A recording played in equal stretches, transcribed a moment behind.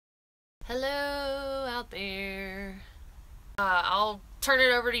Hello out there. I'll turn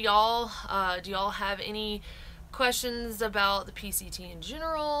it over to y'all. Do y'all have any questions about the PCT in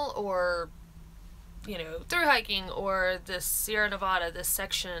general, or through hiking, or this Sierra Nevada, this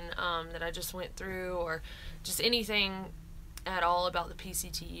section that I just went through, or just anything at all about the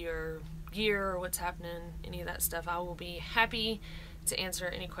PCT or gear or what's happening, any of that stuff? I will be happy to answer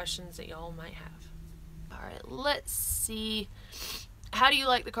any questions that y'all might have. Alright, let's see. How do you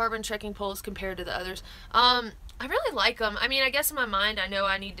like the carbon trekking poles compared to the others? I really like them. I mean, I guess in my mind, I know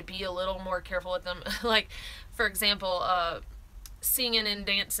I need to be a little more careful with them. Like, for example, singing and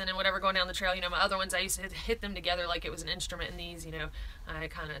dancing and whatever going down the trail, my other ones, I used to hit them together like it was an instrument. And these, I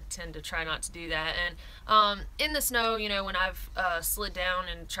kind of tend to try not to do that. And in the snow, when I've slid down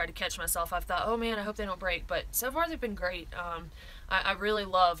and tried to catch myself, I've thought, oh man, I hope they don't break. But so far, they've been great. I really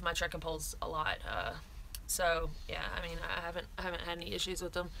love my trekking poles a lot. So yeah, I mean, I haven't had any issues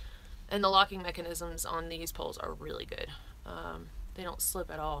with them, and the locking mechanisms on these poles are really good. They don't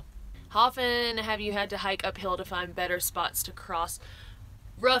slip at all. How often have you had to hike uphill to find better spots to cross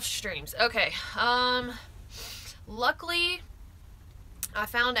rough streams? Okay, luckily I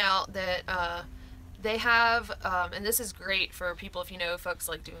found out that they have, and this is great for people if folks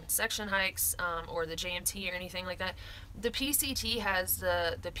like doing section hikes or the JMT or anything like that. The PCT has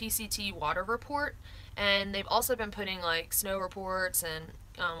the PCT water report, and they've also been putting like snow reports and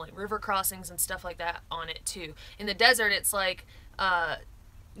like river crossings and stuff like that on it too. In the desert, it's like to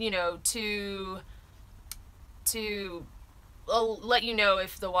let you know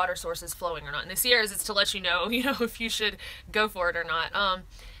if the water source is flowing or not. In the Sierras, it's to let you know if you should go for it or not.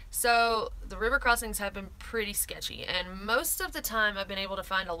 So the river crossings have been pretty sketchy, and most of the time I've been able to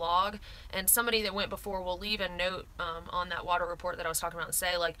find a log, and somebody that went before will leave a note on that water report that I was talking about and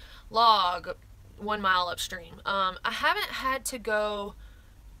say like, log 1 mile upstream. I haven't had to go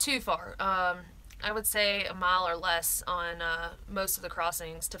too far. I would say a mile or less on most of the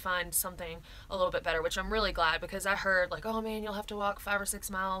crossings to find something a little bit better, which I'm really glad, because I heard like, oh man, you'll have to walk 5 or 6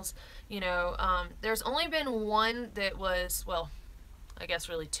 miles. There's only been one that was, well, I guess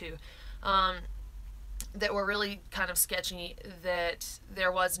really two, that were really kind of sketchy, that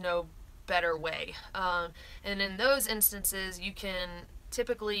there was no better way. And in those instances, you can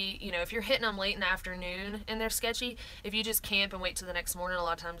typically, if you're hitting them late in the afternoon and they're sketchy, if you just camp and wait till the next morning, a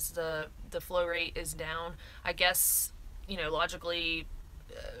lot of times the flow rate is down. I guess, logically,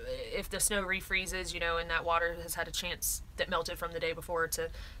 if the snow refreezes, and that water has had a chance that melted from the day before to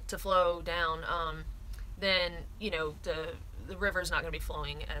flow down, then, the river's not going to be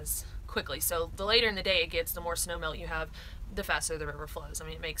flowing as quickly. So the later in the day it gets, the more snow melt you have, the faster the river flows. I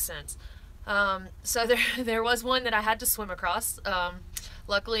mean, it makes sense. So there was one that I had to swim across.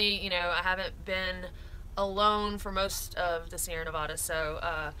 Luckily, I haven't been alone for most of the Sierra Nevada.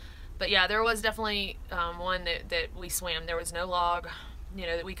 So, but yeah, there was definitely one that we swam. There was no log,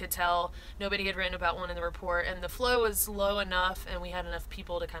 that we could tell. Nobody had written about one in the report, and the flow was low enough, and we had enough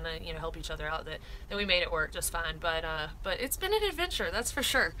people to kind of help each other out that we made it work just fine. But it's been an adventure, that's for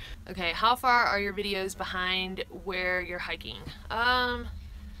sure. Okay, how far are your videos behind where you're hiking?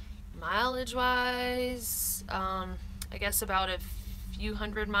 Mileage wise, I guess about a few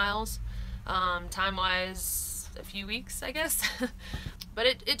hundred miles. Time wise, a few weeks, I guess. But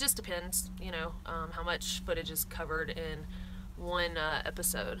it just depends, how much footage is covered in one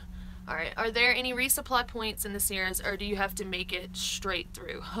episode. Alright, are there any resupply points in the Sierras, or do you have to make it straight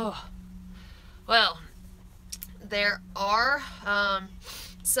through? Oh. Well, there are.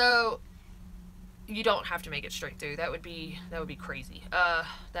 So you don't have to make it straight through. That would be crazy.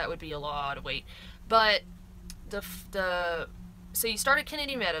 That would be a lot of weight. But so you start at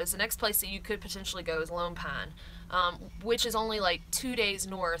Kennedy Meadows. The next place that you could potentially go is Lone Pine, which is only like 2 days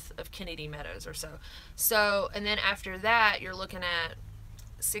north of Kennedy Meadows or so. So, and then after that, you're looking at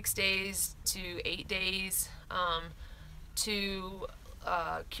 6 days to 8 days to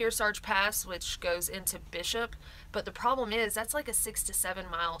Kearsarge Pass, which goes into Bishop. But the problem is that's like a 6 to 7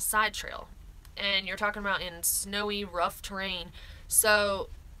 mile side trail, and you're talking about in snowy, rough terrain. So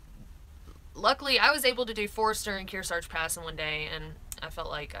luckily I was able to do Forester and Kearsarge Pass in one day, and I felt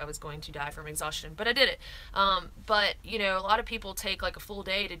like I was going to die from exhaustion, but I did it. But a lot of people take like a full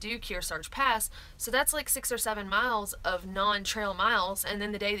day to do Kearsarge Pass, so that's like 6 or 7 miles of non-trail miles, and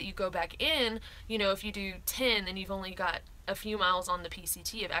then the day that you go back in, if you do 10, then you've only got a few miles on the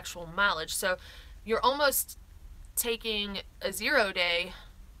PCT of actual mileage. So you're almost taking a 0 day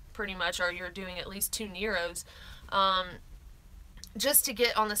pretty much, or you're doing at least 2 Neros, just to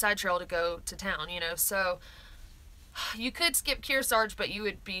get on the side trail to go to town, so you could skip Kearsarge, but you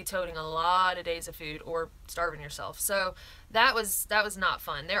would be toting a lot of days of food or starving yourself. So that was not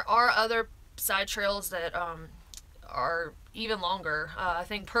fun. There are other side trails that are even longer. I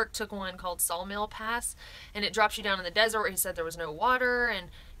think Perk took one called Sawmill Pass, and it drops you down in the desert where he said there was no water, and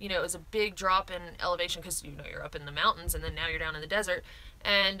it was a big drop in elevation because you're up in the mountains, and then now you're down in the desert,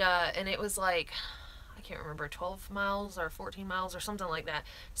 and it was like, I can't remember, 12 miles or 14 miles or something like that.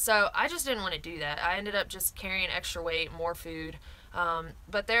 So I just didn't want to do that. I ended up just carrying extra weight, more food.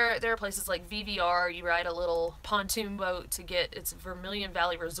 But there are places like VVR. You ride a little pontoon boat to get, it's Vermilion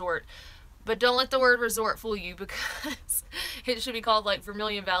Valley Resort. But don't let the word resort fool you, because it should be called like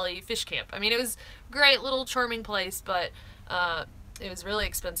Vermilion Valley Fish Camp. I mean, it was a great little charming place, but it was really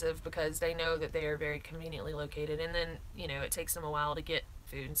expensive because they know that they are very conveniently located, and then it takes them a while to get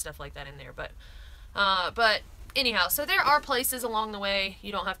food and stuff like that in there. But anyhow, so there are places along the way.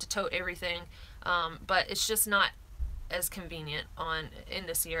 You don't have to tote everything, but it's just not as convenient in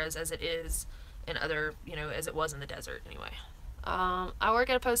the Sierras as it is in other, as it was in the desert anyway. I work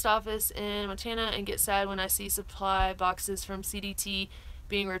at a post office in Montana and get sad when I see supply boxes from CDT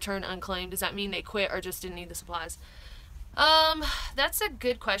being returned unclaimed. Does that mean they quit or just didn't need the supplies? That's a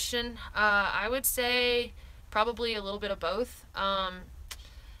good question. I would say probably a little bit of both. I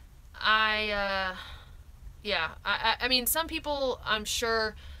mean, some people, I'm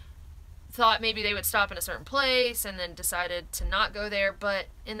sure, thought maybe they would stop in a certain place and then decided to not go there, but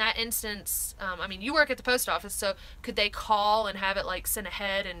in that instance, I mean, you work at the post office, so could they call and have it like sent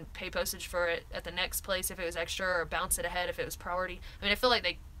ahead and pay postage for it at the next place if it was extra, or bounce it ahead if it was priority? I mean, I feel like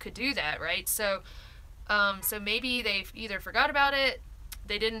they could do that, right? So maybe they either forgot about it,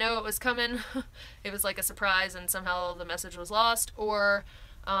 they didn't know it was coming, it was like a surprise and somehow the message was lost, or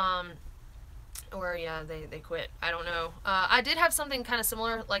yeah, they quit. I don't know. I did have something kind of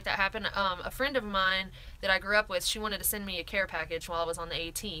similar like that happen. A friend of mine that I grew up with, she wanted to send me a care package while I was on the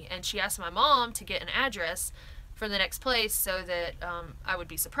AT, and she asked my mom to get an address for the next place so that I would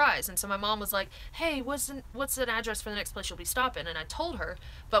be surprised. And so my mom was like, hey, what's an address for the next place you'll be stopping? And I told her,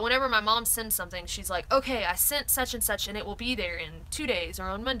 but whenever my mom sends something, she's like, okay, I sent such and such and it will be there in 2 days or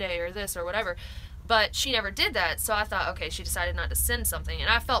on Monday or this or whatever. But she never did that, so I thought, okay, she decided not to send something. And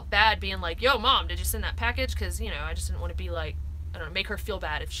I felt bad being like, yo, Mom, did you send that package? Because, I just didn't want to be like, I don't know, make her feel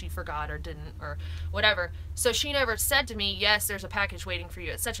bad if she forgot or didn't or whatever. So she never said to me, yes, there's a package waiting for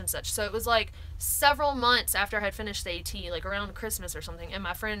you at such and such. So it was like several months after I had finished the AT, like around Christmas or something, and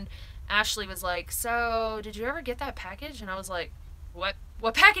my friend Ashley was like, so did you ever get that package? And I was like, what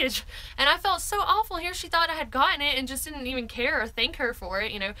package? And I felt so awful. Here she thought I had gotten it and just didn't even care or thank her for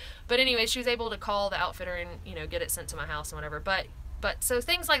it, But anyway, she was able to call the outfitter and, get it sent to my house and whatever. But so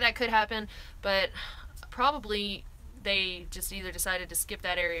things like that could happen, but probably they just either decided to skip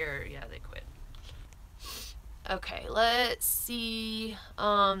that area or, yeah, they quit. Okay, let's see.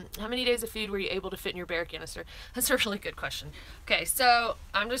 How many days of food were you able to fit in your bear canister? That's a really good question. Okay, so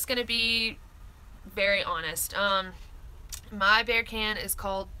I'm just going to be very honest. My bear can is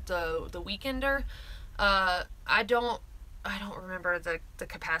called the Weekender. I don't remember the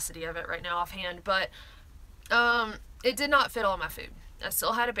capacity of it right now offhand, but it did not fit all my food. I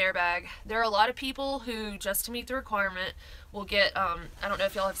still had a bear bag. There are a lot of people who, just to meet the requirement, will get, I don't know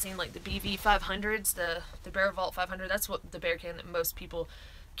if y'all have seen like the BV 500s, the Bear Vault 500. That's what the bear can that most people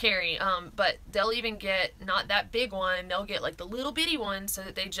carry, but they'll even get not that big one, they'll get like the little bitty one so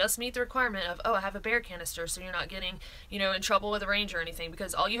that they just meet the requirement of, oh, I have a bear canister, so you're not getting, in trouble with a ranger or anything,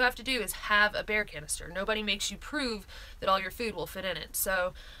 because all you have to do is have a bear canister. Nobody makes you prove that all your food will fit in it.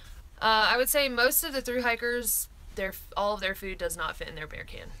 So I would say most of the thru-hikers, all of their food does not fit in their bear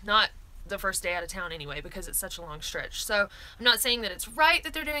can. Not the first day out of town anyway, because it's such a long stretch. So I'm not saying that it's right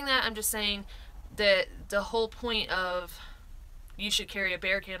that they're doing that, I'm just saying that the whole point of you should carry a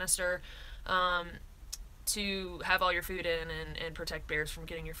bear canister to have all your food in and protect bears from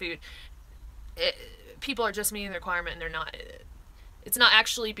getting your food. People are just meeting the requirement, and they're not. It's not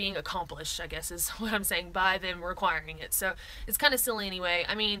actually being accomplished, I guess, is what I'm saying, by them requiring it. So it's kind of silly anyway.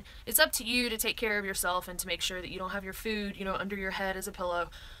 I mean, it's up to you to take care of yourself and to make sure that you don't have your food, under your head as a pillow.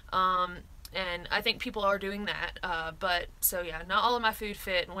 And I think people are doing that. But so yeah, not all of my food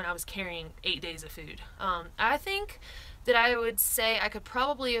fit when I was carrying 8 days of food. I think that I would say I could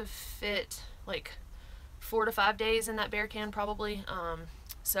probably have fit like 4 to 5 days in that bear can probably.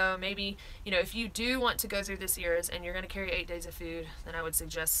 So maybe, if you do want to go through this year's and you're going to carry 8 days of food, then I would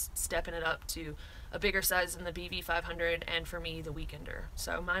suggest stepping it up to a bigger size than the BV 500, and for me, the Weekender.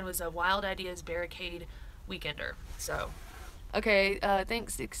 So mine was a Wild Ideas Barricade Weekender. So, okay,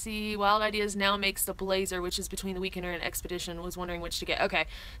 thanks, Dixie. Wild Ideas now makes the Blazer, which is between the Weekender and Expedition. Was wondering which to get. Okay,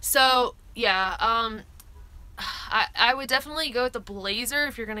 so, yeah, I would definitely go with the blazer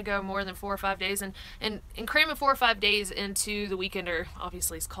if you're going to go more than 4 or 5 days, and cramming 4 or 5 days into the weekender.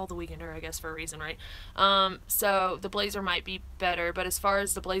 Obviously it's called the weekender, I guess, for a reason, right? So the blazer might be better, but as far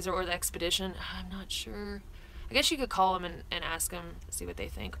as the blazer or the expedition, I'm not sure. I guess you could call them and ask them, see what they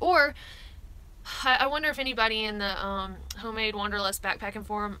think. Or I wonder if anybody in the Homemade Wanderlust Backpacking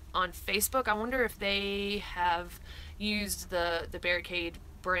Forum on Facebook, I wonder if they have used the Barricade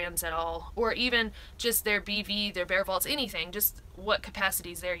brands at all, or even just their BV, their Bear Vaults, anything, just what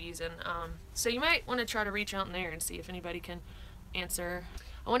capacities they're using. So you might want to try to reach out in there and see if anybody can answer.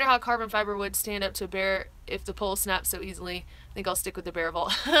 I wonder how carbon fiber would stand up to a bear if the pole snaps so easily. I think I'll stick with the Bear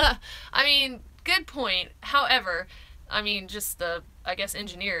Vault. I mean, good point. However, I mean, just the, I guess,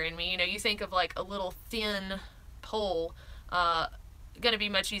 engineer in me, you know, you think of like a little thin pole, gonna be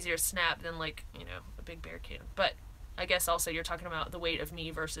much easier to snap than, like, you know, a big bear can. But I guess also you're talking about the weight of me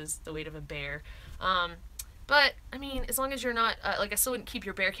versus the weight of a bear. But I mean, as long as you're not, like, I still wouldn't keep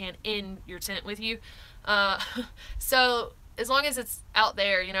your bear can in your tent with you. So as long as it's out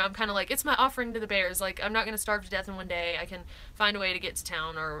there, you know, I'm kind of like, it's my offering to the bears. Like, I'm not going to starve to death in one day. I can find a way to get to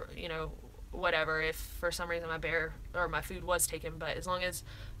town, or, you know, whatever, if for some reason my bear or my food was taken. But as long as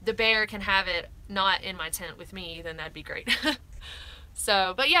the bear can have it not in my tent with me, then that'd be great.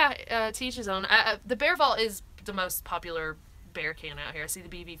 So, but yeah, to each his own. The Bear Vault is the most popular bear can out here. I see the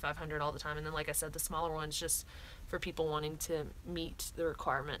BV 500 all the time, and then, like I said, the smaller ones just for people wanting to meet the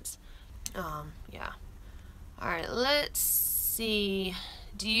requirements. Yeah. Alright, let's see.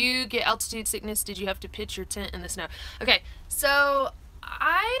 Do you get altitude sickness? Did you have to pitch your tent in the snow? Okay, so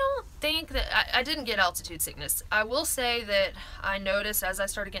I don't think that I didn't get altitude sickness. I will say that I noticed as I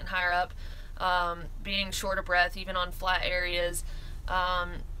started getting higher up, being short of breath, even on flat areas,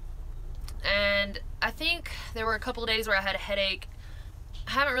 and I think there were a couple of days where I had a headache.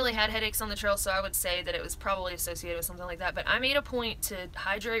 I haven't really had headaches on the trail, so I would say that it was probably associated with something like that. But I made a point to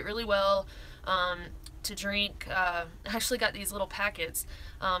hydrate really well, to drink. I actually got these little packets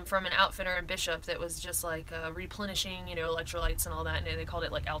from an outfitter in Bishop that was just like replenishing, you know, electrolytes and all that, and they called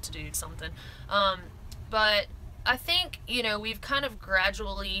it like altitude something. But I think, you know, we've kind of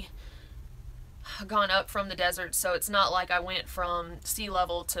gradually gone up from the desert, so it's not like I went from sea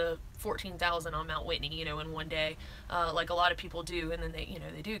level to 14,000 on Mount Whitney, you know, in one day, like a lot of people do, and then they, you know,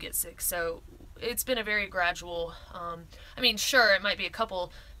 they do get sick. So it's been a very gradual, I mean, sure, it might be a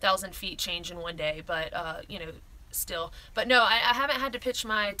couple thousand feet change in one day, but, you know, still. But no, I haven't had to pitch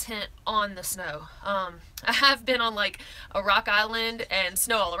my tent on the snow. I have been on like a rock island and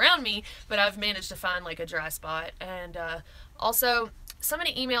snow all around me, but I've managed to find like a dry spot. And also,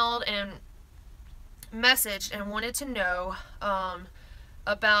 somebody emailed and messaged and wanted to know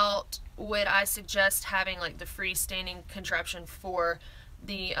about would I suggest having like the freestanding contraption for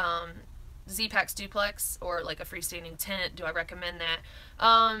the Zpacks Duplex, or like a freestanding tent. Do I recommend that?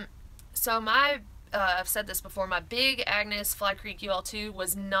 So my I've said this before, my big Agnes Fly Creek UL2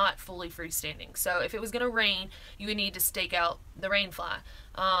 was not fully freestanding. So if it was going to rain, you would need to stake out the rain fly.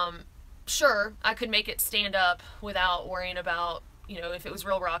 Sure, I could make it stand up without worrying about, you know, if it was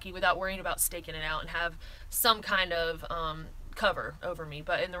real rocky, without worrying about staking it out, and have some kind of cover over me.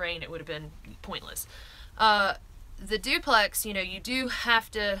 But in the rain, it would have been pointless. The duplex, you know, you do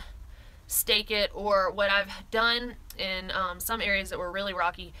have to stake it, or what I've done in some areas that were really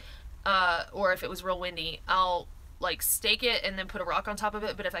rocky, or if it was real windy, I'll like stake it and then put a rock on top of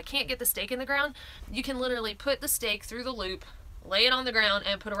it. But if I can't get the stake in the ground, you can literally put the stake through the loop, lay it on the ground,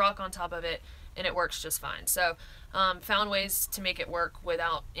 and put a rock on top of it, and it works just fine. So found ways to make it work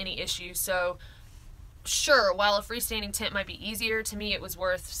without any issue. So sure, while a freestanding tent might be easier, to me it was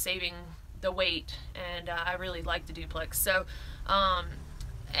worth saving the weight, and I really like the duplex. So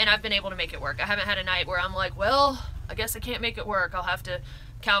and I've been able to make it work. I haven't had a night where I'm like, well, I guess I can't make it work, I'll have to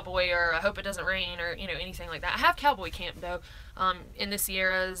cowboy, or I hope it doesn't rain, or, you know, anything like that. I have cowboy camp though, in the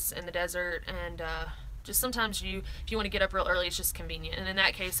Sierras, in the desert, and just sometimes if you want to get up real early, it's just convenient. And in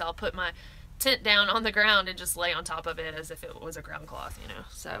that case, I'll put my tent down on the ground and just lay on top of it as if it was a ground cloth, you know.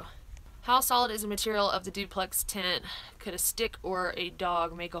 So how solid is the material of the duplex tent? Could a stick or a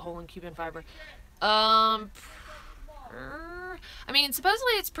dog make a hole in Cuban fiber? I mean,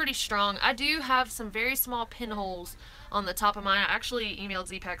 supposedly it's pretty strong. I do have some very small pinholes on the top of mine. I actually emailed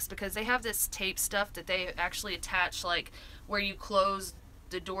Zpacks because they have this tape stuff that they actually attach, like where you close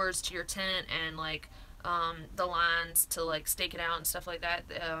the doors to your tent, and like the lines to like stake it out and stuff like that.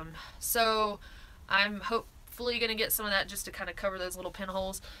 So I'm hopefully gonna get some of that just to kind of cover those little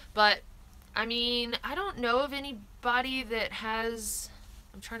pinholes. But I mean, I don't know of anybody that has,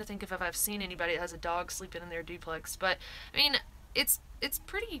 I'm trying to think if I've seen anybody that has a dog sleeping in their duplex, but I mean, it's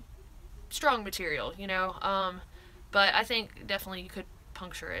pretty strong material, you know. But I think definitely you could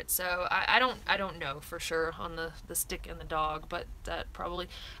puncture it. So I don't know for sure on the stick and the dog, but that probably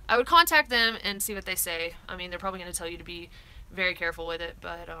I would contact them and see what they say. I mean, they're probably going to tell you to be very careful with it,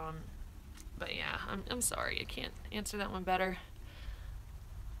 but yeah, I'm sorry, I can't answer that one better.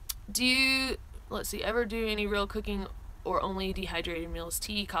 Do you, let's see, ever do any real cooking or only dehydrated meals,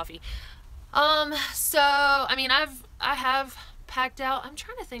 tea, coffee? So I mean, I have packed out. I'm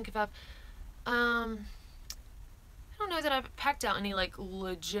trying to think if I've I don't know that I've packed out any like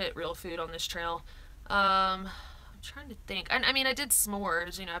legit real food on this trail. I'm trying to think. I mean, I did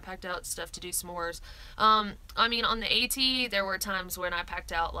s'mores, you know, I packed out stuff to do s'mores. I mean, on the AT, there were times when I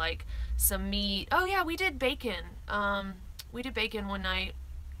packed out like some meat. Oh yeah, we did bacon. We did bacon one night.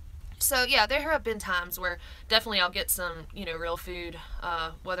 So yeah, there have been times where definitely I'll get some, you know, real food,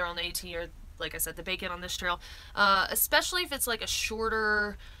 whether on the AT or, like I said, the bacon on this trail. Especially if it's like a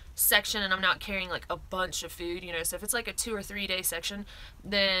shorter section and I'm not carrying like a bunch of food, you know. So if it's like a 2 or 3 day section,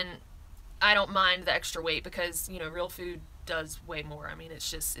 then I don't mind the extra weight, because, you know, real food does weigh more. I mean,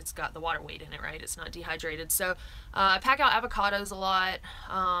 it's got the water weight in it, right? It's not dehydrated. So I pack out avocados a lot,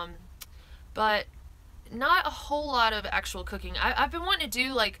 but not a whole lot of actual cooking. I've been wanting to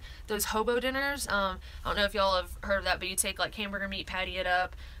do like those hobo dinners. I don't know if y'all have heard of that, but you take like hamburger meat, patty it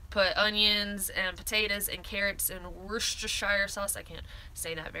up, put onions and potatoes and carrots and Worcestershire sauce. I can't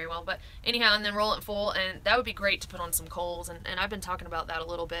say that very well, but anyhow, and then roll it full, and that would be great to put on some coals, and I've been talking about that a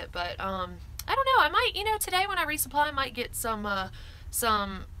little bit, but I don't know, I might, you know, today when I resupply, I might get some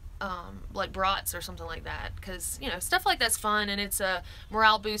like brats or something like that, because, you know, stuff like that's fun, and it's a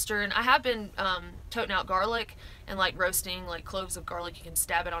morale booster. And I have been toting out garlic and like roasting like cloves of garlic. You can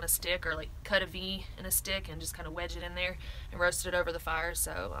stab it on a stick or like cut a V in a stick and just kind of wedge it in there and roast it over the fire.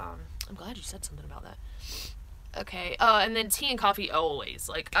 So I'm glad you said something about that. Okay, and then tea and coffee always.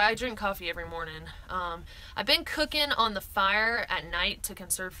 Like, I drink coffee every morning. I've been cooking on the fire at night to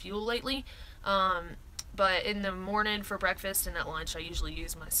conserve fuel lately. But in the morning for breakfast and at lunch, I usually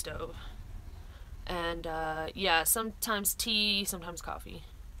use my stove. And, yeah, sometimes tea, sometimes coffee.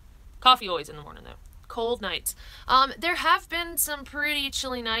 Coffee always in the morning, though. Cold nights. There have been some pretty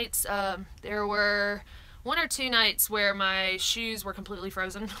chilly nights. There were 1 or 2 nights where my shoes were completely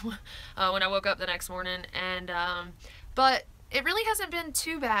frozen when I woke up the next morning. And, but it really hasn't been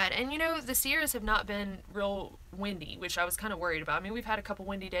too bad. And, you know, the Sierras have not been real windy, which I was kind of worried about. I mean, we've had a couple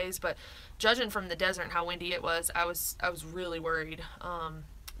windy days, but judging from the desert and how windy it was, I was really worried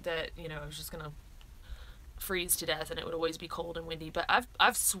that, you know, I was just gonna freeze to death and it would always be cold and windy. But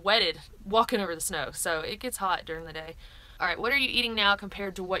I've sweated walking over the snow, so it gets hot during the day. All right, what are you eating now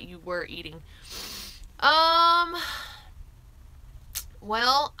compared to what you were eating?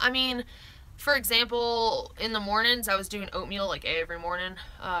 Well, I mean, for example, in the mornings, I was doing oatmeal like every morning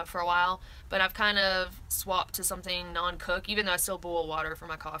for a while, but I've kind of swapped to something non-cook, even though I still boil water for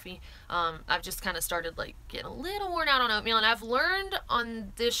my coffee. I've just kind of started like getting a little worn out on oatmeal, and I've learned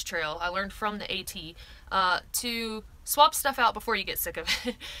on this trail, I learned from the AT, to swap stuff out before you get sick of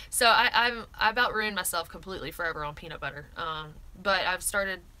it. So I about ruined myself completely forever on peanut butter, but I've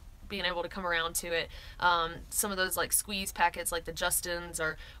started being able to come around to it. Some of those like squeeze packets like the Justin's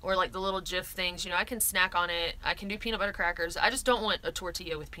or like the little Jif things, you know, I can snack on it. I can do peanut butter crackers. I just don't want a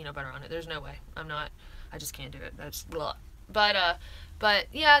tortilla with peanut butter on it. There's no way. I just can't do it. That's blah. But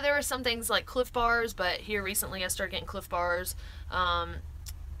yeah, there were some things like Cliff Bars, but here recently I started getting Cliff Bars.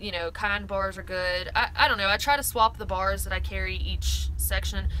 You know, Kind bars are good. I don't know. I try to swap the bars that I carry each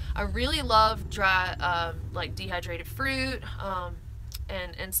section. I really love dry, like dehydrated fruit,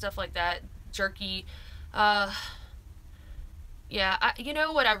 and stuff like that, jerky. Yeah, you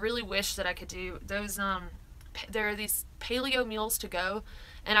know what I really wish that I could do? Those, there are these paleo meals to go,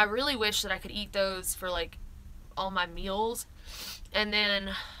 and I really wish that I could eat those for like all my meals, and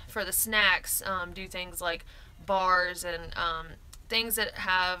then for the snacks, do things like bars and things that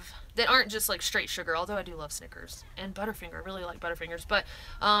aren't just like straight sugar, although I do love Snickers and Butterfinger. I really like Butterfingers, but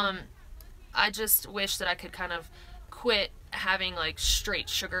I just wish that I could kind of quit having like straight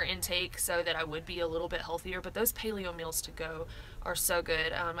sugar intake so that I would be a little bit healthier. But those paleo meals to go are so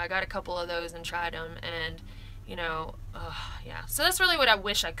good. I got a couple of those and tried them, and you know, yeah, so that's really what I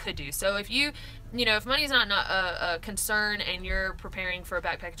wish I could do. So if you know, if money's not a concern and you're preparing for a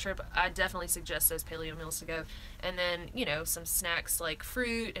backpacking trip, I definitely suggest those paleo meals to go. And then, you know, some snacks like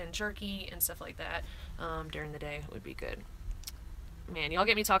fruit and jerky and stuff like that during the day would be good. Man, y'all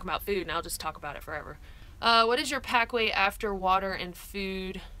get me talking about food and I'll just talk about it forever. What is your pack weight after water and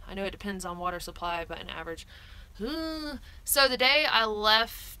food? I know it depends on water supply, but an average. So the day I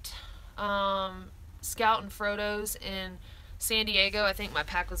left Scout and Frodo's in San Diego, I think my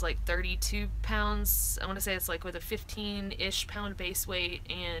pack was like 32 pounds. I want to say it's like with a 15-ish pound base weight,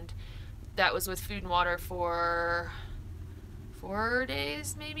 and that was with food and water for 4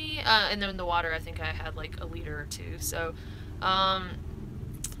 days maybe. And then the water, I think I had like a liter or two. So I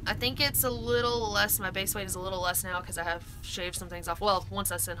think it's a little less. My base weight is a little less now because I have shaved some things off. Well,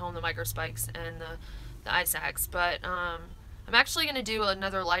 once I sent home the micro spikes and the ice axe. But I'm actually going to do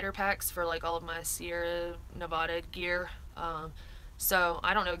another lighter packs for like all of my Sierra Nevada gear. So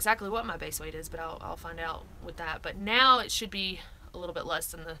I don't know exactly what my base weight is, but I'll find out with that. But now it should be a little bit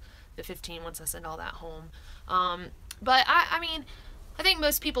less than the 15 once I send all that home. But I mean, I think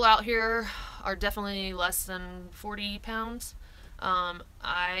most people out here are definitely less than 40 pounds.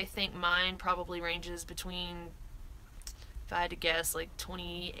 I think mine probably ranges between, if I had to guess, like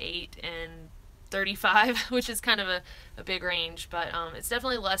 28 and 35, which is kind of a big range, but it's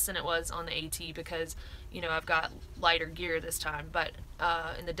definitely less than it was on the AT because, you know, I've got lighter gear this time. But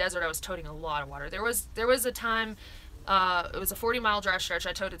in the desert I was toting a lot of water. There was a time, it was a 40-mile dry stretch,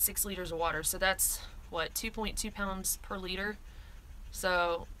 I toted 6 liters of water, so that's what, 2.2 pounds per liter.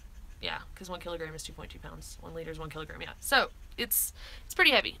 So yeah, because 1 kilogram is 2.2 pounds, 1 liter is 1 kilogram. Yeah, so it's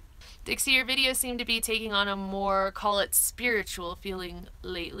pretty heavy. Dixie, your videos seem to be taking on a more, call it, spiritual feeling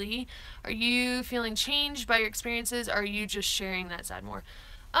lately. Are you feeling changed by your experiences, or are you just sharing that side more?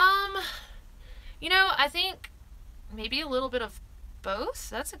 You know, I think maybe a little bit of both.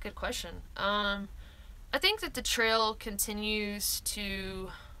 That's a good question. I think that the trail continues to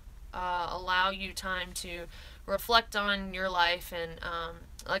allow you time to reflect on your life, and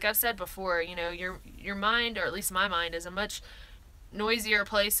like I've said before, you know, your mind, or at least my mind, is a much noisier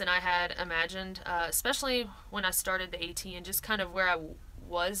place than I had imagined, especially when I started the AT and just kind of where I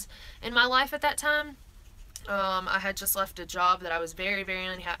was in my life at that time. I had just left a job that I was very, very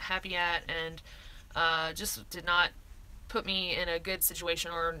unhappy at, and just did not put me in a good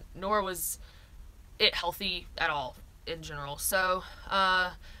situation, nor was it healthy at all in general. So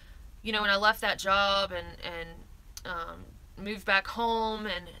you know, when I left that job and moved back home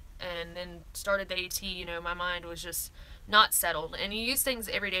and then started the AT, you know, my mind was just not settled. And you use things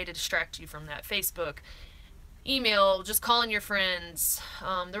every day to distract you from that. Facebook, email, just calling your friends,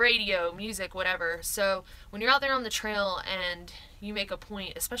 the radio, music, whatever. So when you're out there on the trail and you make a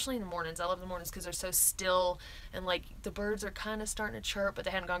point, especially in the mornings, I love the mornings because they're so still, and like the birds are kind of starting to chirp, but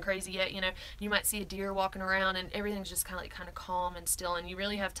they hadn't gone crazy yet, you know. You might see a deer walking around and everything's just kind of calm and still, and you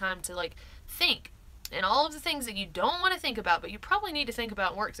really have time to like think. And all of the things that you don't want to think about, but you probably need to think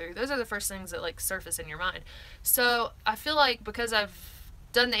about and work through, those are the first things that like surface in your mind. So I feel like because I've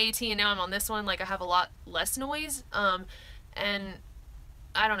done the AT and now I'm on this one, like I have a lot less noise, and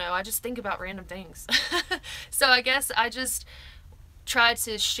I don't know, I just think about random things. So I guess I just try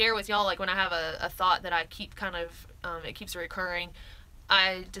to share with y'all, like when I have a thought that I keep kind of, it keeps recurring,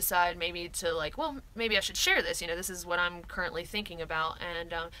 I decide maybe to like, well, maybe I should share this, you know, this is what I'm currently thinking about.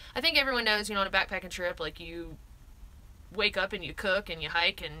 And I think everyone knows, you know, on a backpacking trip, like you wake up and you cook and you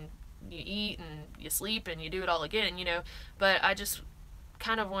hike and you eat and you sleep and you do it all again, you know. But I just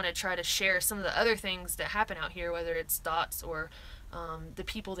kind of want to try to share some of the other things that happen out here, whether it's thoughts or the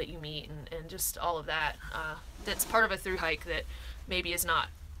people that you meet, and just all of that, that's part of a thru hike that maybe is not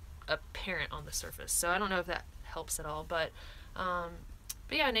apparent on the surface. So I don't know if that helps at all, but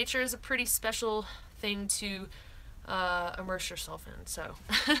yeah, nature is a pretty special thing to immerse yourself in. So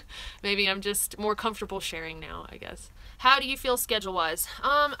maybe I'm just more comfortable sharing now, I guess. How do you feel schedule-wise?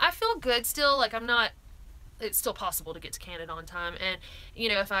 I feel good still. Like it's still possible to get to Canada on time, and you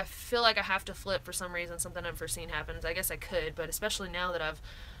know, if I feel like I have to flip for some reason, something unforeseen happens, I guess I could, but especially now that I've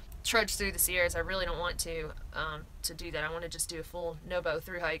trudged through the Sierras, I really don't want to do that. I want to just do a full no-bow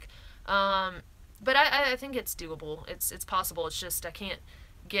thru hike. But I think it's doable. It's possible. It's just I can't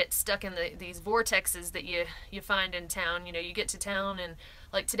get stuck in these vortexes that you find in town. You know, you get to town, and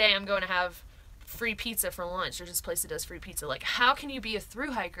like today I'm going to have free pizza for lunch. There's this place that does free pizza. Like, how can you be a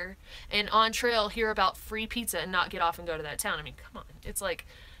thru hiker and on trail hear about free pizza and not get off and go to that town? I mean, come on. It's like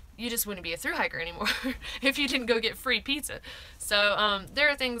you just wouldn't be a thru hiker anymore if you didn't go get free pizza. So there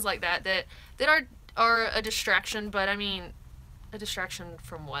are things like that are a distraction, but I mean, a distraction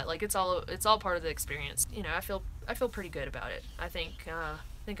from what? Like it's all part of the experience. You know, I feel pretty good about it. I think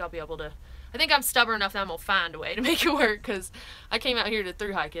I'll be able to. I think I'm stubborn enough that I'm gonna find a way to make it work, because I came out here to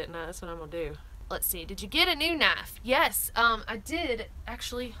thru hike it, and that's what I'm gonna do. Let's see. Did you get a new knife? Yes, I did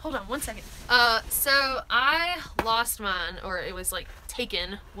actually. Hold on one second. So I lost mine, or it was like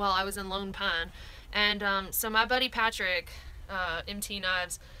taken while I was in Lone Pine, and so my buddy Patrick, MT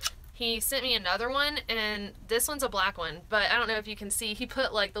Knives, he sent me another one, and this one's a black one, but I don't know if you can see, he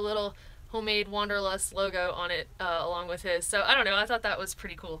put like the little homemade Wanderlust logo on it along with his. So I don't know, I thought that was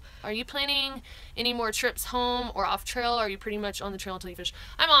pretty cool. Are you planning any more trips home or off trail, or are you pretty much on the trail until you finish?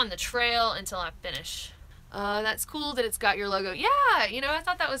 I'm on the trail until I finish. That's cool that it's got your logo. Yeah, you know, I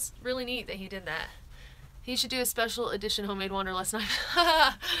thought that was really neat that he did that. He should do a special edition homemade Wanderlust knife.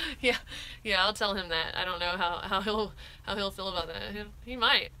 yeah, I'll tell him that. I don't know how he'll feel about that. He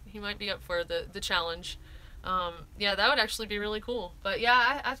might be up for the challenge. Yeah, that would actually be really cool. But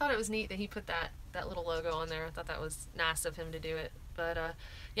yeah, I thought it was neat that he put that little logo on there. I thought that was nice of him to do it. But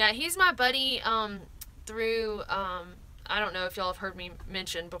yeah, he's my buddy through I don't know if y'all have heard me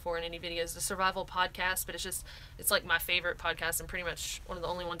mention before in any videos, the Survival Podcast, but it's like my favorite podcast and pretty much one of the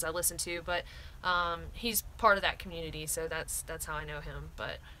only ones I listen to. But he's part of that community, so that's how I know him.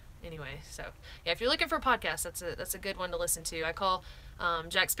 But anyway, so yeah, if you're looking for a podcast, that's a good one to listen to. I call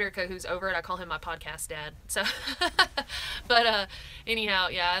Jack Spirico, who's over it, I call him my podcast dad. So, but anyhow,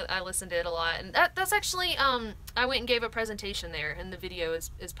 yeah, I listened to it a lot, and that's actually I went and gave a presentation there, and the video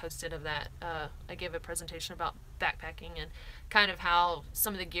is posted of that. I gave a presentation about backpacking and kind of how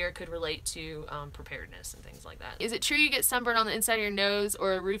some of the gear could relate to preparedness and things like that. Is it true you get sunburn on the inside of your nose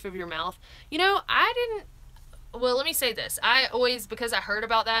or a roof of your mouth? You know, I didn't. Well, let me say this. I always, because I heard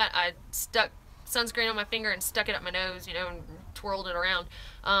about that, I stuck sunscreen on my finger and stuck it up my nose, you know, and twirled it around.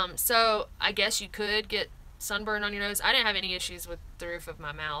 So I guess you could get sunburn on your nose. I didn't have any issues with the roof of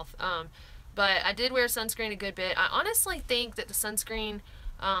my mouth. But I did wear sunscreen a good bit. I honestly think that the sunscreen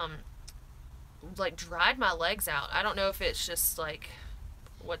like dried my legs out. I don't know if it's just like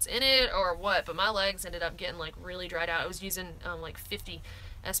what's in it or what, but my legs ended up getting like really dried out. I was using like 50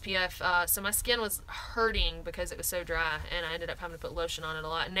 SPF, so my skin was hurting because it was so dry, and I ended up having to put lotion on it a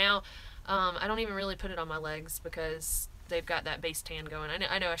lot. And now I don't even really put it on my legs because they've got that base tan going.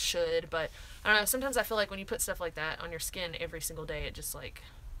 I know I should, but I don't know, sometimes I feel like when you put stuff like that on your skin every single day, it just like,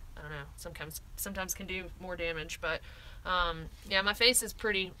 I don't know, sometimes can do more damage. But yeah, my face is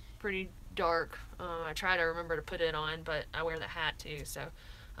pretty dark. I try to remember to put it on, but I wear the hat too, so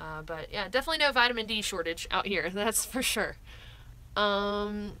but yeah, definitely no vitamin D shortage out here, that's for sure.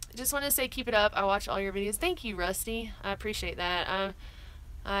 Just want to say keep it up. I watch all your videos. Thank you, Rusty. I appreciate that.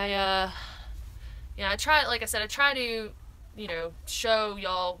 Yeah, I try, like I said, I try to, you know, show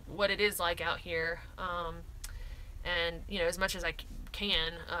y'all what it is like out here, and, you know, as much as I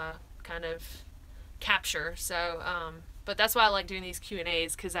can, kind of capture. So, but that's why I like doing these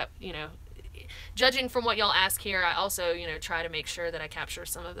Q&As, because that, you know, judging from what y'all ask here, I also, you know, try to make sure that I capture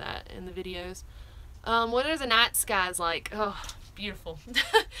some of that in the videos. What are the night skies like? Oh, beautiful.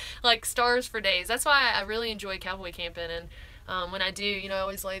 Like stars for days. That's why I really enjoy cowboy camping, and when I do, you know, I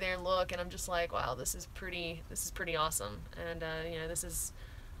always lay there and look, and I'm just like, wow, this is pretty awesome. And you know, this is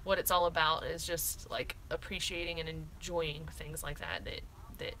what it's all about, is just like appreciating and enjoying things like that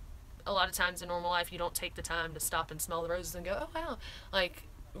a lot of times in normal life you don't take the time to stop and smell the roses and go, oh wow, like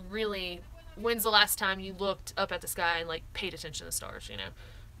really, when's the last time you looked up at the sky and like paid attention to the stars, you know?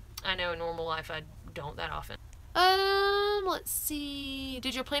 I know in normal life I don't that often. Let's see.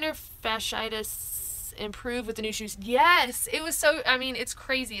 Did your plantar fasciitis improve with the new shoes? Yes, it was so, I mean, it's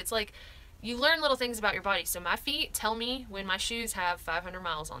crazy. It's like you learn little things about your body. So my feet tell me when my shoes have 500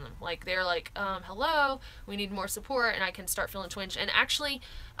 miles on them. Like they're like, hello, we need more support, and I can start feeling twinge. And actually,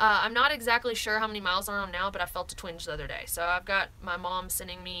 I'm not exactly sure how many miles are on them now, but I felt a twinge the other day. So I've got my mom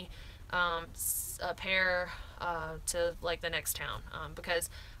sending me a pair to like the next town, because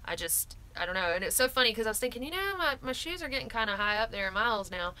I don't know. And it's so funny because I was thinking, you know, my shoes are getting kind of high up there in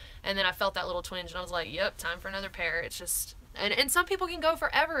miles now. And then I felt that little twinge, and I was like, yep, time for another pair. It's just, and some people can go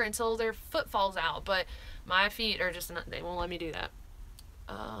forever until their foot falls out, but my feet are just not, they won't let me do that.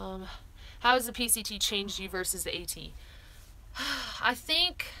 How has the PCT changed you versus the AT? I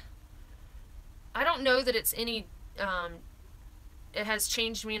don't know that it's any, it has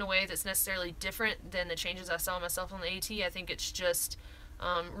changed me in a way that's necessarily different than the changes I saw myself on the AT. I think it's just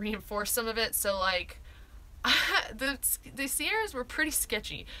reinforced some of it. So like the Sierras were pretty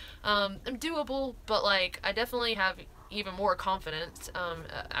sketchy. Doable, but like I definitely have even more confidence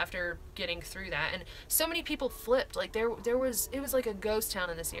after getting through that. And so many people flipped. Like it was like a ghost town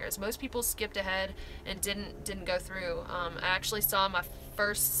in the Sierras. Most people skipped ahead and didn't go through. I actually saw my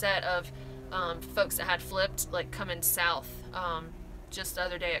first set of folks that had flipped like coming south just the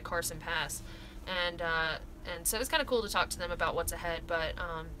other day at Carson Pass, and so it was kind of cool to talk to them about what's ahead. But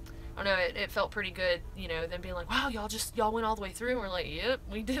I don't know, it felt pretty good, you know, them being like, wow, y'all went all the way through, and we're like, yep,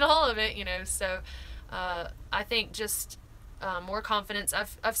 we did all of it, you know. So I think just more confidence.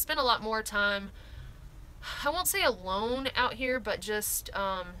 I've spent a lot more time, I won't say alone out here, but just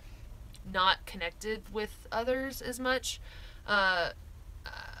not connected with others as much.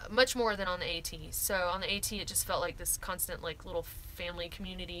 much more than on the AT. So on the AT, it just felt like this constant, like, little family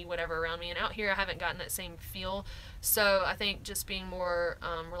community, whatever, around me. And out here, I haven't gotten that same feel. So I think just being more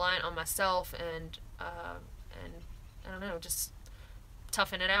reliant on myself and I don't know, just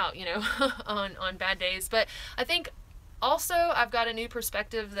toughing it out, you know, on bad days. But I think also I've got a new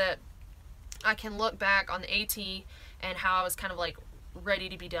perspective that I can look back on the AT and how I was kind of like ready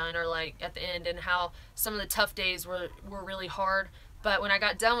to be done, or like at the end, and how some of the tough days were really hard. But when I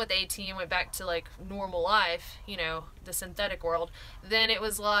got done with AT and went back to like normal life, you know, the synthetic world, then it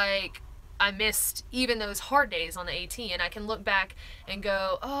was like I missed even those hard days on the AT, and I can look back and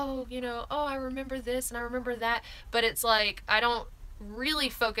go, oh, you know, oh, I remember this and I remember that. But it's like I don't really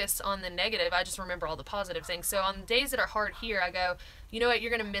focus on the negative. I just remember all the positive things. So on the days that are hard here, I go, you know what,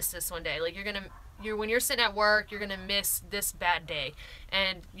 you're gonna miss this one day. Like when you're sitting at work, you're gonna miss this bad day,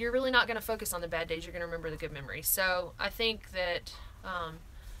 and you're really not gonna focus on the bad days. You're gonna remember the good memories. So I think that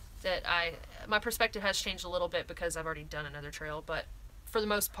my perspective has changed a little bit because I've already done another trail. But for the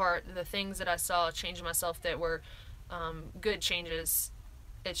most part, the things that I saw change in myself that were good changes,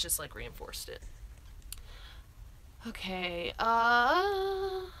 it's just like reinforced it. Okay,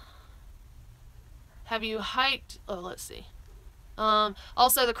 have you hiked, oh, let's see.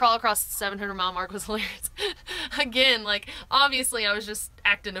 Also, the crawl across the 700-mile mark was hilarious. Again, like, obviously I was just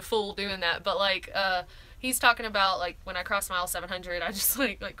acting a fool doing that, but like, he's talking about like when I crossed mile 700, I just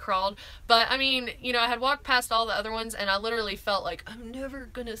like crawled. But I mean, you know, I had walked past all the other ones and I literally felt like I'm never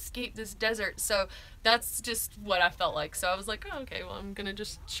gonna escape this desert. So that's just what I felt like. So I was like, oh, okay, well, I'm gonna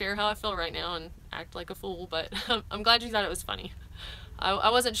just share how I feel right now and act like a fool. But I'm glad you thought it was funny. I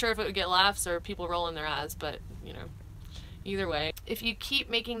wasn't sure if it would get laughs or people rolling their eyes, but you know, either way. If you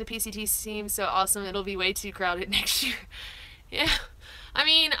keep making the PCT seem so awesome, it'll be way too crowded next year. Yeah, I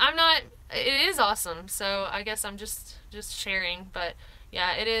mean, it is awesome, so I guess I'm just sharing. But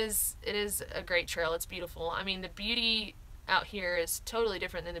yeah, it is a great trail. It's beautiful. I mean, the beauty out here is totally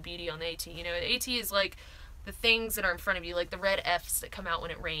different than the beauty on the AT. You know, the AT is like the things that are in front of you, like the red F's that come out when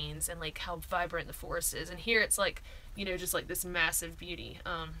it rains, and like how vibrant the forest is. And here it's like, you know, just like this massive beauty.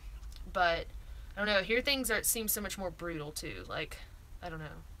 But I don't know, here things seem so much more brutal too. Like, I don't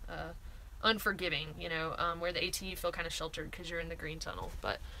know, unforgiving, you know, where the AT you feel kind of sheltered because you're in the green tunnel.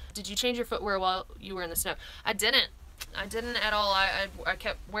 But did you change your footwear while you were in the snow? I didn't at all. I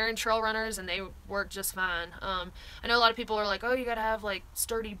kept wearing trail runners and they worked just fine. I know a lot of people are like, oh, you gotta have like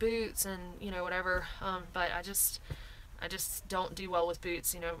sturdy boots and, you know, whatever. But I just don't do well with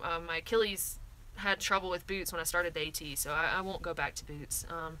boots. You know, my Achilles had trouble with boots when I started the AT, so I won't go back to boots.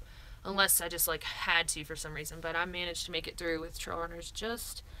 Unless I just like had to for some reason. But I managed to make it through with trail runners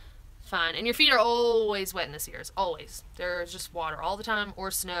just fine. And your feet are always wet in this ears, always. There's just water all the time, or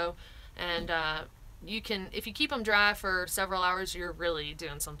snow, and you can, if you keep them dry for several hours, you're really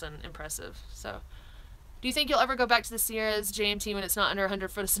doing something impressive. So, do you think you'll ever go back to the Sierras JMT when it's not under 100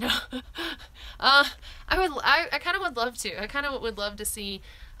 foot of snow? I kind of would love to. I kind of would love to see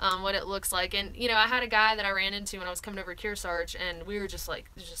what it looks like. And, you know, I had a guy that I ran into when I was coming over Kearsarge, and we were just like,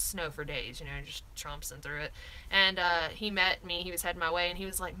 there's just snow for days, you know, just tromping through it. And he met me, he was heading my way, and he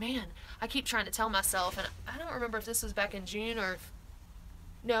was like, man, I keep trying to tell myself, and I don't remember if this was back in June or if,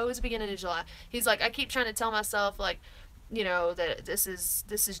 no, it was the beginning of July. He's like, I keep trying to tell myself, like, you know, that this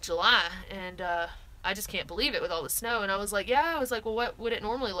is July, and I just can't believe it with all the snow. And I was like, yeah. I was like, well, what would it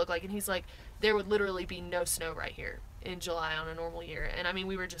normally look like? And he's like, there would literally be no snow right here in July on a normal year. And I mean,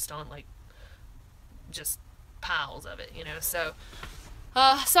 we were just on like just piles of it, you know. So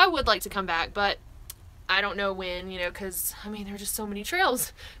I would like to come back, but I don't know when, you know, because I mean, there are just so many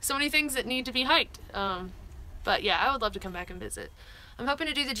trails, so many things that need to be hiked. But yeah, I would love to come back and visit. I'm hoping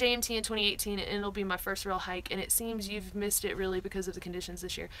to do the JMT in 2018, and it'll be my first real hike, and it seems you've missed it really because of the conditions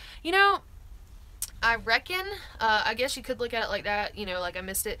this year. You know, I reckon, I guess you could look at it like that, you know, like I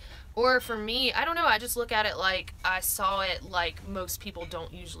missed it. Or for me, I don't know, I just look at it like I saw it like most people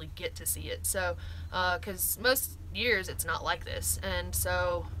don't usually get to see it. So, because most years it's not like this. And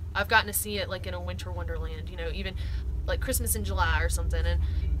so I've gotten to see it like in a winter wonderland, you know, even like Christmas in July or something. And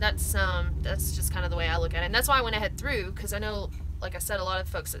that's just kind of the way I look at it. And that's why I went ahead through, because I know, like I said, a lot of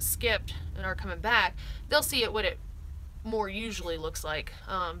folks that skipped and are coming back, they'll see it what it more usually looks like.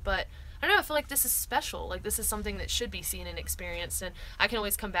 But I don't know, I feel like this is special. Like, this is something that should be seen and experienced, and I can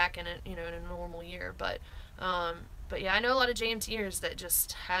always come back in a, you know, in a normal year. But yeah, I know a lot of JMTers that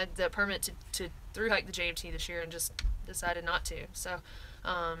just had the permit to thru hike the JMT this year and just decided not to. So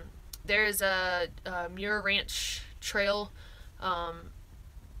there's a Muir Ranch trail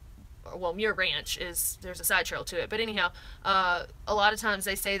well, Muir Ranch there's a side trail to it, but anyhow, a lot of times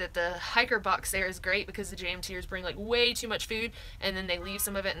they say that the hiker box there is great because the JMTers bring like way too much food and then they leave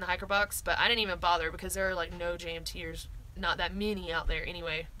some of it in the hiker box, but I didn't even bother because there are like no JMTers, not that many out there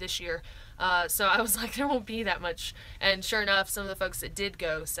anyway this year, so I was like, there won't be that much, and sure enough, some of the folks that did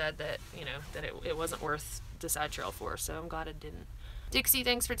go said that, you know, that it wasn't worth the side trail for, so I'm glad it didn't. Dixie,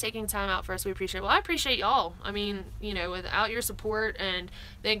 thanks for taking time out for us. We appreciate it. Well, I appreciate y'all. I mean, you know, without your support and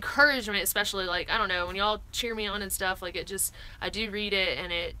the encouragement, especially, like, I don't know, when y'all cheer me on and stuff, like, it just, I do read it,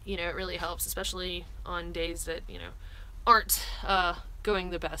 and it, you know, it really helps, especially on days that, you know, aren't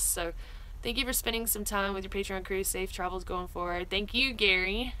going the best. So thank you for spending some time with your Patreon crew. Safe travels going forward. Thank you,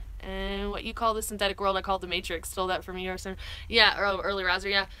 Gary. And what you call the synthetic world, I call it the Matrix. Stole that from you or something. Yeah, early riser.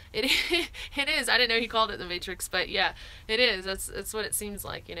 Yeah, it is. I didn't know he called it the Matrix, but yeah, it is. That's what it seems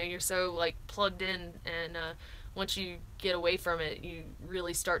like. You know, you're so like plugged in, and once you get away from it, you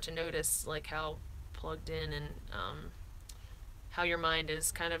really start to notice like how plugged in and how your mind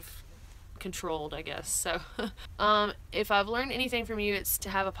is kind of controlled, I guess. So if I've learned anything from you, it's to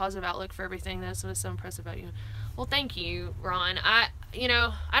have a positive outlook for everything. That's what's so impressive about you. Well, thank you, Ron. You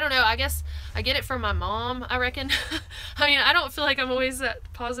know, I don't know, I guess I get it from my mom, I reckon. I mean, I don't feel like I'm always that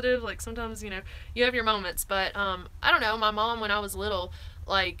positive. Like, sometimes, you know, you have your moments, but I don't know, my mom, when I was little,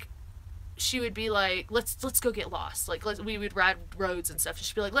 like, she would be like, let's go get lost. Like, we would ride roads and stuff.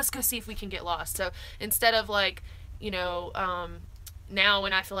 She'd be like, let's go see if we can get lost. So instead of like, you know, now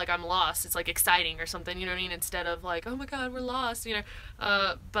when I feel like I'm lost, it's like exciting or something, you know what I mean? Instead of like, oh my God, we're lost, you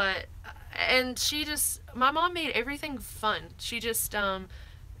know. And she just, my mom made everything fun. She just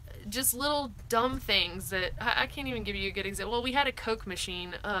little dumb things that, I can't even give you a good example. Well, we had a Coke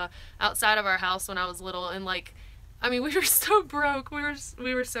machine outside of our house when I was little, and like, I mean, we were so broke, we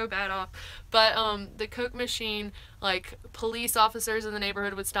were so bad off, but the Coke machine, like, police officers in the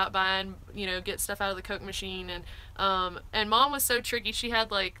neighborhood would stop by and, you know, get stuff out of the Coke machine, and Mom was so tricky. She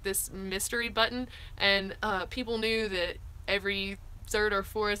had like this mystery button, and people knew that every third or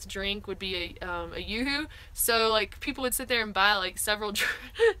fourth drink would be a Yoo-hoo, so like people would sit there and buy like several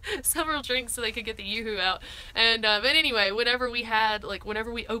drinks so they could get the Yoo-hoo out. And but anyway, whenever we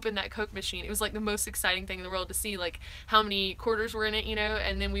opened that Coke machine, it was like the most exciting thing in the world to see like how many quarters were in it, you know.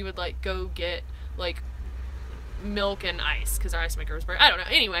 And then we would like go get like milk and ice because our ice maker was broken. I don't know.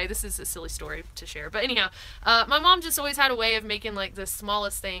 Anyway, this is a silly story to share, but anyhow, my mom just always had a way of making like the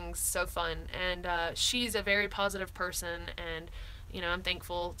smallest things so fun, and she's a very positive person, and you know, I'm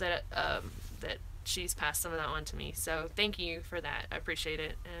thankful that that she's passed some of that on to me. So thank you for that. I appreciate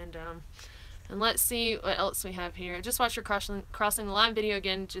it. And let's see what else we have here. I just watched your crossing the line video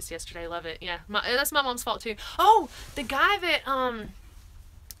again just yesterday. Love it. Yeah, that's my mom's fault too. Oh, the guy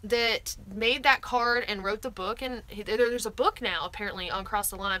that made that card and wrote the book, and there's a book now apparently on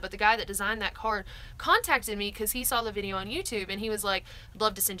Cross the Line, but the guy that designed that card contacted me because he saw the video on YouTube, and he was like, I'd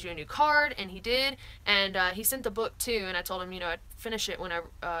love to send you a new card, and he did, and he sent the book too, and I told him, you know, I'd finish it when or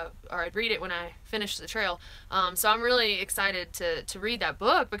I'd read it when I finished the trail. So I'm really excited to read that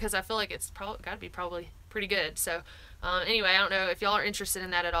book because I feel like it's got to be probably pretty good. So anyway, I don't know if y'all are interested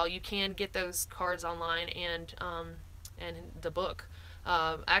in that at all. You can get those cards online and the book.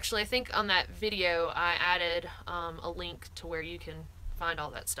 Actually, I think on that video I added a link to where you can find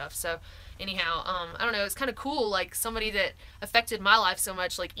all that stuff. So anyhow, I don't know, it's kind of cool, like somebody that affected my life so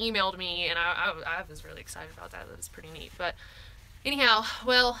much like emailed me, and I was really excited about that. That was pretty neat. But anyhow,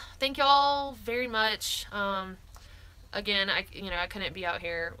 well, thank y'all very much. Again, I couldn't be out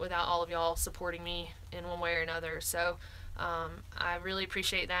here without all of y'all supporting me in one way or another. So I really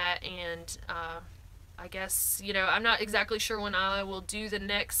appreciate that, and I guess, you know, I'm not exactly sure when I will do the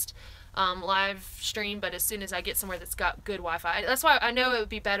next live stream, but as soon as I get somewhere that's got good Wi-Fi. That's why I know it would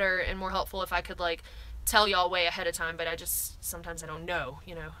be better and more helpful if I could, like, tell y'all way ahead of time, but sometimes I don't know,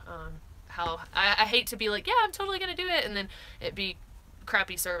 you know, how, I hate to be like, yeah, I'm totally going to do it, and then it be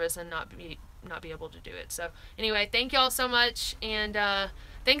crappy service and not be able to do it. So anyway, thank y'all so much, and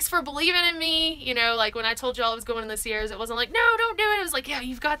thanks for believing in me. You know, like when I told y'all I was going in the Sierras, it wasn't like, no, don't do it. It was like, yeah,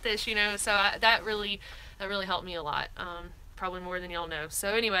 you've got this, you know. So that really helped me a lot, probably more than y'all know.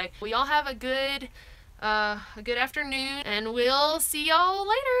 So anyway, well, y'all have a good afternoon, and we'll see y'all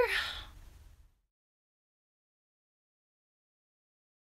later.